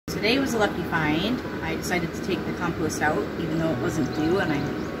today was a lucky find. I decided to take the compost out even though it wasn't due, and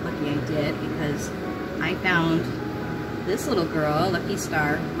I'm lucky I did because I found this little girl, Lucky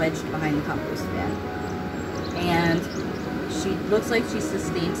Star, wedged behind the compost bin. And she looks like she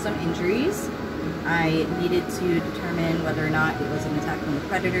sustained some injuries. I needed to determine whether or not it was an attack from a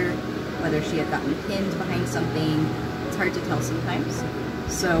predator, whether she had gotten pinned behind something. It's hard to tell sometimes.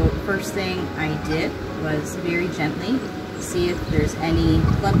 So first thing I did was very gently see if there's any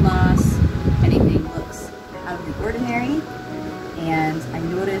blood loss, anything looks out of the ordinary. And I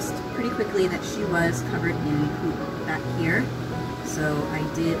noticed pretty quickly that she was covered in poop back here. So I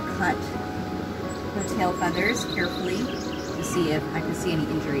did cut her tail feathers carefully to see if I could see any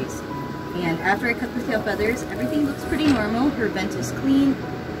injuries. And after I cut the tail feathers, everything looks pretty normal. Her vent is clean.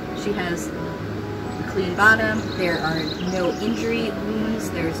 She has a clean bottom. There are no injury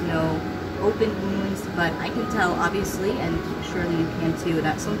wounds. There's no open wounds, but I can tell obviously, and surely you can too,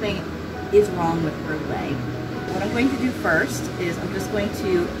 that something is wrong with her leg. What I'm going to do first is I'm just going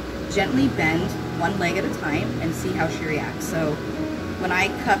to gently bend one leg at a time and see how she reacts. So when I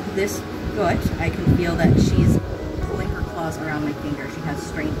cup this foot, I can feel that she's pulling her claws around my finger. She has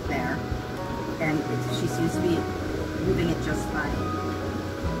strength there, and she seems to be moving it just fine.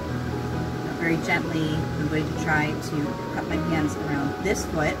 Now, very gently, I'm going to try to cup my hands around this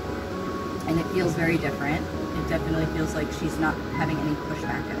foot, and it feels very different. It definitely feels like she's not having any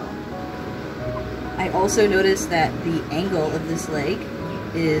pushback at all. I also noticed that the angle of this leg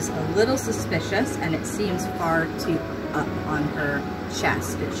is a little suspicious, and it seems far too up on her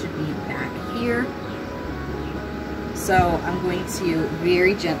chest. It should be back here. So I'm going to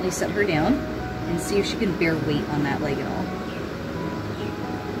very gently set her down and see if she can bear weight on that leg at all.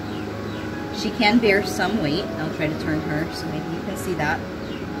 She can bear some weight. I'll try to turn her so maybe you can see that.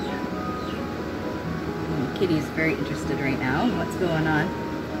 Kitty's very interested right now in what's going on.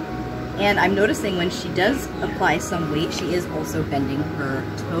 And I'm noticing when she does apply some weight, she is also bending her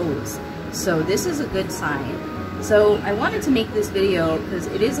toes. So this is a good sign. So I wanted to make this video because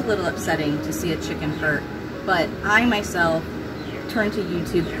it is a little upsetting to see a chicken hurt, but I myself turn to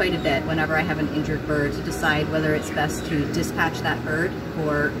YouTube quite a bit whenever I have an injured bird to decide whether it's best to dispatch that bird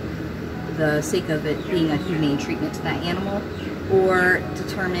for the sake of it being a humane treatment to that animal, or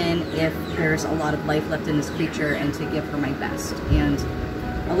determine if there's a lot of life left in this creature and to give her my best. And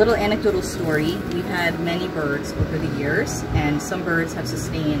a little anecdotal story, we've had many birds over the years, and some birds have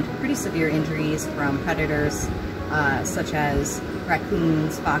sustained pretty severe injuries from predators, such as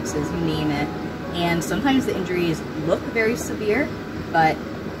raccoons, foxes, you name it. And sometimes the injuries look very severe, but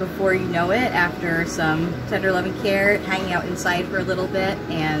before you know it, after some tender loving care, hanging out inside for a little bit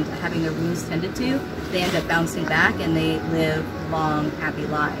and having their wounds tended to, they end up bouncing back and they live long, happy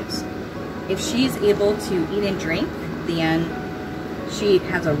lives. If she's able to eat and drink, then she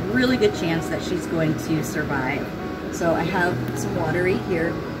has a really good chance that she's going to survive. So I have some water right here,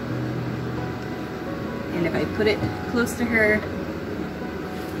 and if I put it close to her,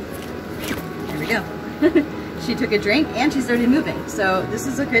 there we go. She took a drink and she started moving. So this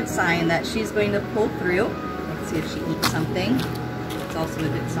is a good sign that she's going to pull through. Let's see if she eats something. It's also a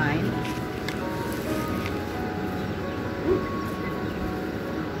good sign.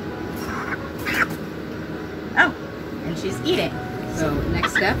 Oh, and she's eating. So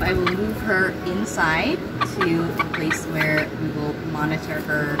next step, I will move her inside to a place where we will monitor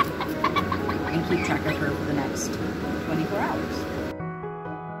her and keep track of her for the next 24 hours.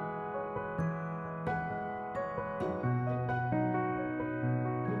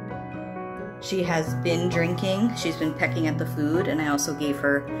 She has been drinking, she's been pecking at the food, and I also gave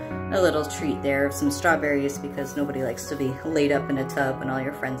her a little treat there of some strawberries because nobody likes to be laid up in a tub when all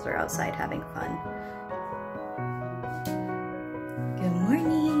your friends are outside having fun. Good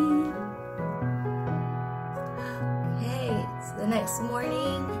morning. Okay, it's the next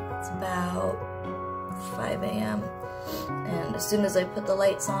morning. It's about 5 a.m. and as soon as I put the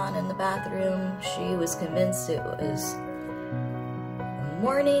lights on in the bathroom, she was convinced it was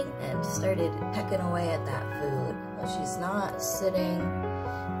morning and started pecking away at that food. Well, she's not sitting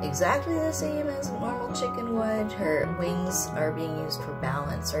exactly the same as a normal chicken would. Her wings are being used for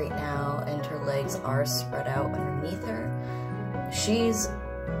balance right now, and her legs are spread out underneath her. She's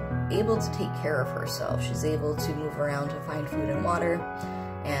able to take care of herself. She's able to move around to find food and water,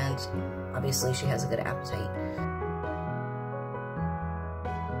 and obviously she has a good appetite.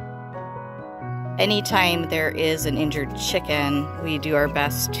 Anytime there is an injured chicken, we do our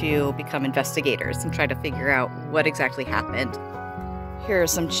best to become investigators and try to figure out what exactly happened. Here are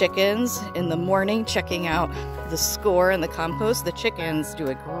some chickens in the morning checking out the score in the compost. The chickens do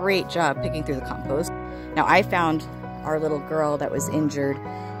a great job picking through the compost. Now I found our little girl that was injured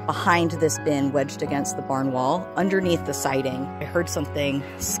behind this bin wedged against the barn wall underneath the siding. I heard something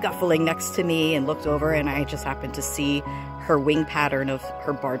scuffling next to me and looked over, and I just happened to see her wing pattern of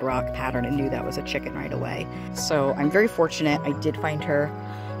her barred rock pattern and knew that was a chicken right away. So I'm very fortunate I did find her.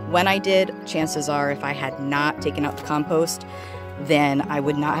 When I did, chances are if I had not taken out the compost, then I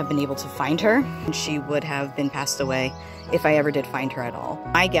would not have been able to find her, and she would have been passed away if I ever did find her at all.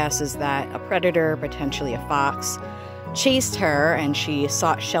 My guess is that a predator, potentially a fox, chased her and she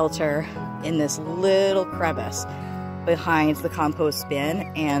sought shelter in this little crevice behind the compost bin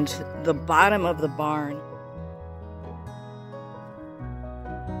and the bottom of the barn.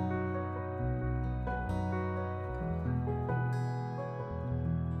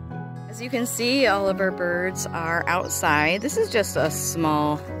 As you can see, all of our birds are outside. This is just a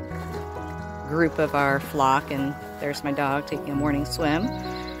small group of our flock, and there's my dog taking a morning swim.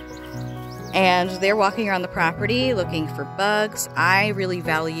 And they're walking around the property looking for bugs. I really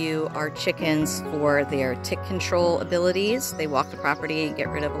value our chickens for their tick control abilities. They walk the property and get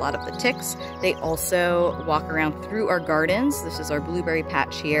rid of a lot of the ticks. They also walk around through our gardens. This is our blueberry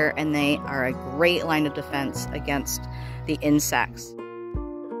patch here, and they are a great line of defense against the insects.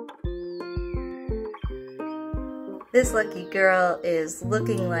 This lucky girl is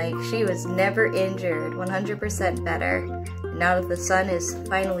looking like she was never injured, 100% better. Now that the sun is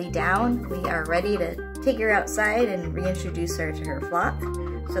finally down, we are ready to take her outside and reintroduce her to her flock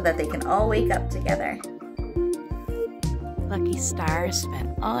so that they can all wake up together. Lucky Star spent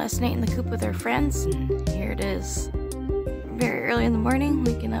all last night in the coop with her friends, and here it is. Very early in the morning,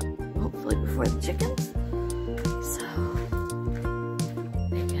 waking up hopefully before the chickens. So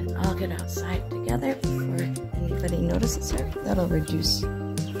they can all get outside together before anybody notices her. That'll reduce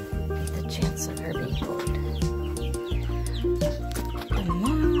the chance of her being bored. Good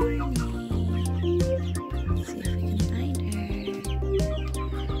morning. Let's see if we can find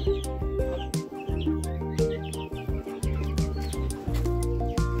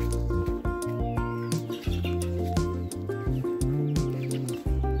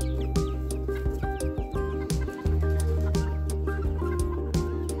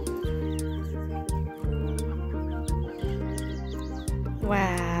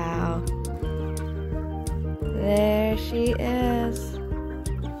Wow, there she is,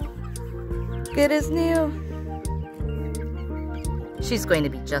 good as new. She's going to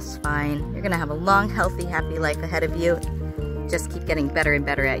be just fine. You're going to have a long, healthy, happy life ahead of you. Just keep getting better and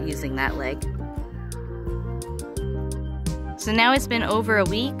better at using that leg. So now it's been over a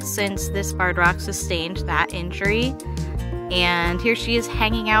week since this barred rock sustained that injury. And here she is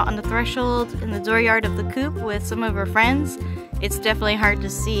hanging out on the threshold in the dooryard of the coop with some of her friends. It's definitely hard to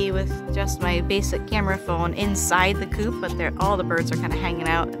see with just my basic camera phone inside the coop, but all the birds are kind of hanging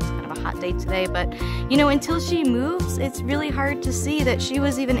out. It's kind of a hot day today, but you know, until she moves, it's really hard to see that she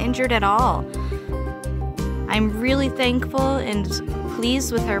was even injured at all. I'm really thankful and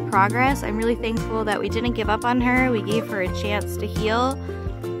pleased with her progress. I'm really thankful that we didn't give up on her. We gave her a chance to heal.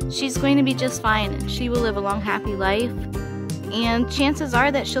 She's going to be just fine, and she will live a long, happy life. And chances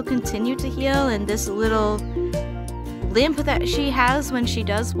are that she'll continue to heal, and this little limp that she has when she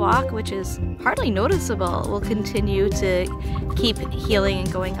does walk, which is hardly noticeable, will continue to keep healing and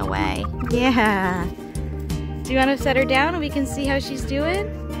going away. Yeah. Do you want to set her down and we can see how she's doing?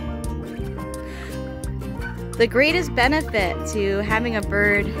 The greatest benefit to having a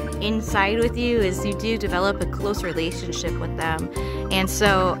bird inside with you is you do develop a close relationship with them. And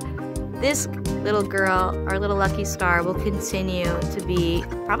so this little girl, our little Lucky Star, will continue to be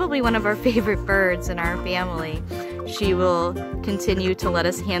probably one of our favorite birds in our family. She will continue to let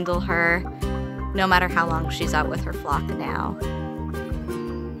us handle her no matter how long she's out with her flock now.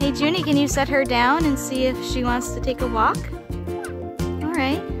 Hey Junie, can you set her down and see if she wants to take a walk?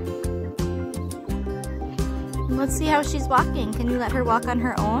 Alright. Let's see how she's walking. Can you let her walk on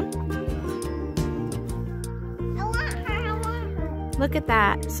her own? I want her. Look at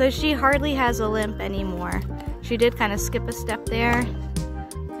that. So she hardly has a limp anymore. She did kind of skip a step there.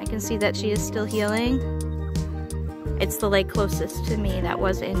 I can see that she is still healing. It's the leg closest to me that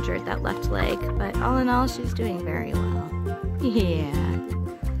was injured, that left leg. But all in all, she's doing very well. Yeah.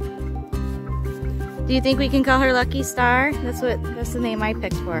 Do you think we can call her Lucky Star? That's the name I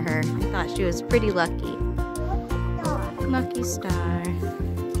picked for her. I thought she was pretty lucky. Lucky Star.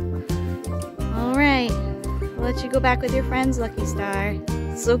 All right. I'll let you go back with your friends, Lucky Star.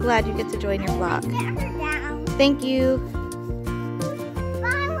 So glad you get to join your flock. Thank you.